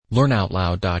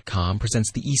LearnOutLoud.com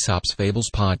presents the Aesop's Fables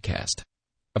podcast.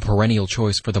 A perennial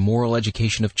choice for the moral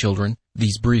education of children,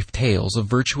 these brief tales of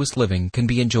virtuous living can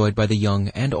be enjoyed by the young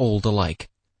and old alike.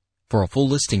 For a full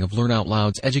listing of Learn Out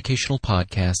Loud's educational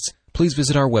podcasts, please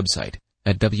visit our website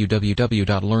at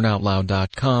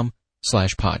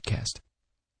www.learnoutloud.com/podcast.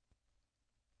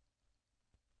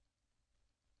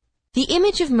 The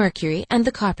Image of Mercury and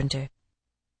the Carpenter.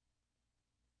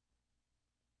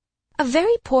 A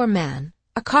very poor man,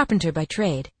 a carpenter by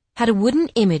trade, had a wooden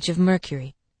image of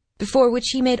Mercury, before which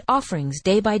he made offerings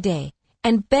day by day,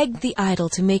 and begged the idol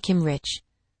to make him rich.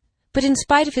 But in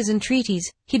spite of his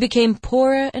entreaties, he became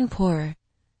poorer and poorer.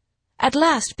 At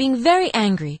last, being very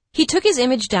angry, he took his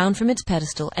image down from its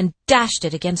pedestal and dashed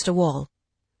it against a wall.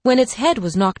 When its head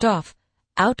was knocked off,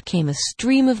 out came a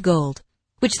stream of gold,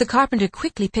 which the carpenter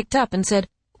quickly picked up and said,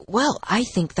 "Well, I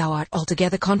think thou art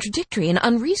altogether contradictory and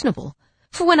unreasonable.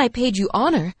 For when I paid you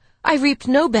honor, I reaped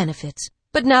no benefits,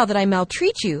 but now that I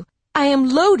maltreat you, I am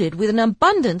loaded with an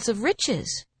abundance of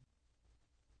riches."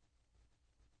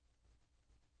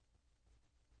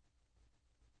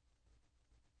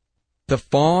 The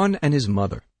Fawn and His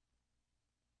Mother.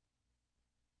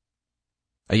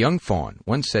 A young fawn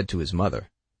once said to his mother,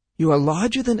 "You are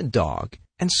larger than a dog,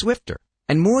 and swifter,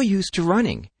 and more used to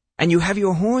running, and you have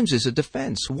your horns as a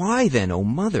defense. Why then, O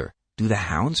mother, do the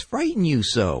hounds frighten you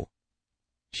so?"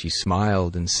 She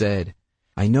smiled and said,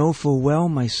 "I know full well,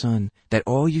 my son, that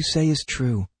all you say is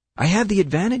true. I have the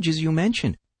advantages you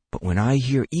mention, but when I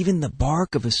hear even the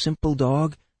bark of a simple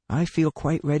dog, I feel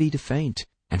quite ready to faint,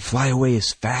 and fly away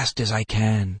as fast as I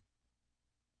can."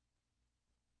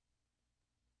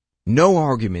 No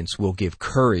arguments will give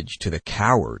courage to the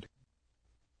coward.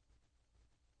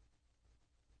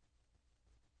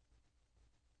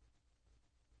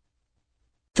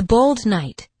 The Bold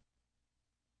Knight.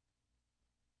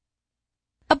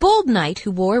 A bold knight who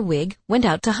wore a wig went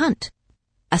out to hunt.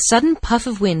 A sudden puff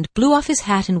of wind blew off his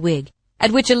hat and wig,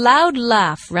 at which a loud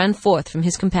laugh ran forth from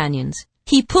his companions.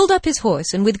 He pulled up his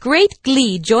horse and with great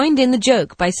glee joined in the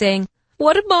joke by saying,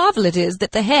 "What a marvel it is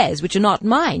that the hairs which are not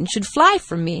mine should fly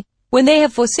from me, when they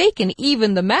have forsaken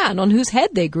even the man on whose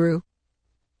head they grew."